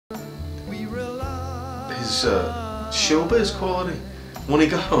his showbiz quality. When he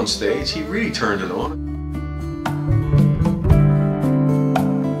got on stage, he really turned it on.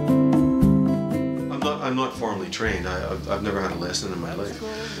 I'm not formally trained. I've never had a lesson in my life.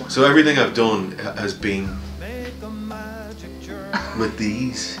 So everything I've done has been with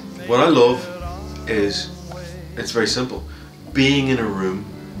these. What I love is, it's very simple, being in a room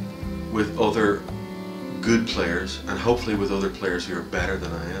with other good players, and hopefully with other players who are better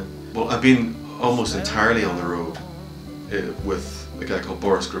than I am. Well, I've been almost entirely on the road with a guy called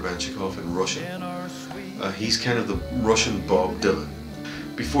Boris Grebenshchikov in Russia. He's kind of the Russian Bob Dylan.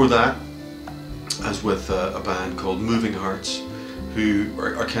 Before that, I was with a band called Moving Hearts, who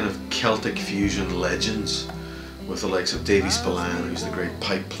are kind of Celtic fusion legends, with the likes of Davy Spillane, who's the great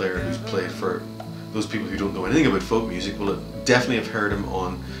pipe player who's played for those people who don't know anything about folk music. Will definitely have heard him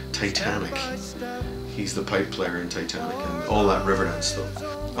on Titanic. He's the pipe player in Titanic and all that Riverdance stuff.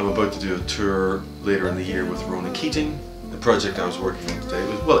 I'm about to do a tour later in the year with Ronan Keating. The project I was working on today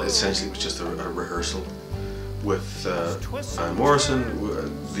was, well, essentially it was just a rehearsal with Van Morrison,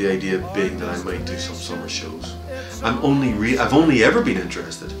 the idea being that I might do some summer shows. I've only ever been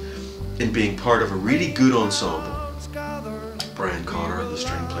interested in being part of a really good ensemble. Brian Connor, the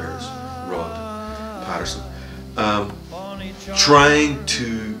string players, Rod Patterson, trying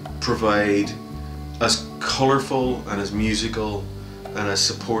to provide as colourful and as musical and as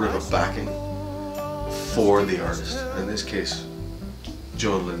supportive of backing for the artist. In this case,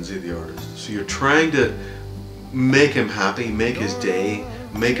 John Lindsay, the artist. So you're trying to make him happy, make his day,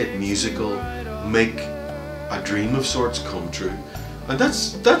 make it musical, make a dream of sorts come true. And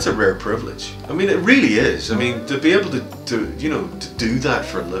that's a rare privilege. I mean, it really is. I mean, to be able to do that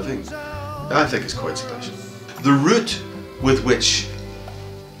for a living, I think is quite special. The route with which,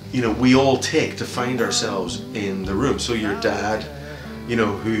 you know, we all take to find ourselves in the room. So your dad, you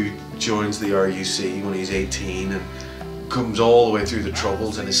know, who joins the RUC when he's 18 and comes all the way through the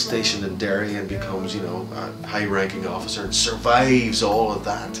Troubles and is stationed in Derry and becomes, you know, a high-ranking officer and survives all of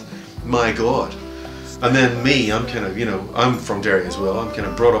that. My God. And then me, I'm kind of, you know, I'm from Derry as well. I'm kind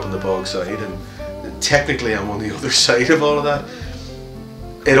of brought up in the bog side, and technically I'm on the other side of all of that.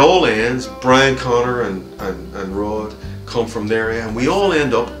 It all ends, Brian Connor and Rod come from the area, and we all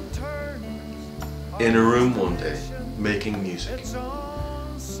end up in a room one day making music.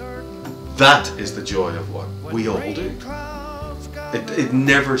 That is the joy of what we all do. It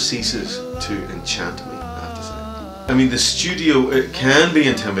never ceases to enchant me, I have to say. I mean, the studio, it can be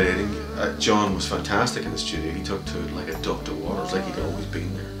intimidating. John was fantastic in the studio. He took to it like a duck to water. It's like he'd always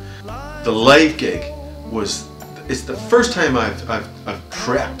been there. The live gig it's the first time I've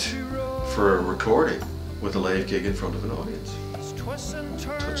prepped for a recording with a live gig in front of an audience.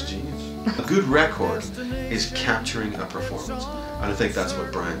 Touch genius. A good record is capturing a performance, and I think that's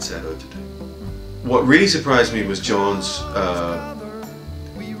what Brian set out to do. What really surprised me was John's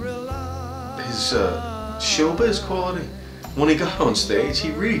his showbiz quality. When he got on stage,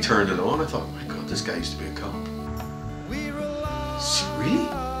 he really turned it on. I thought, my God, this guy used to be a cop. Really?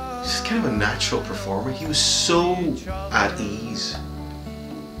 He's just kind of a natural performer. He was so at ease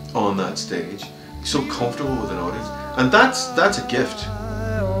on that stage, so comfortable with an audience, and that's a gift.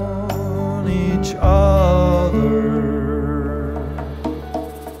 On each other.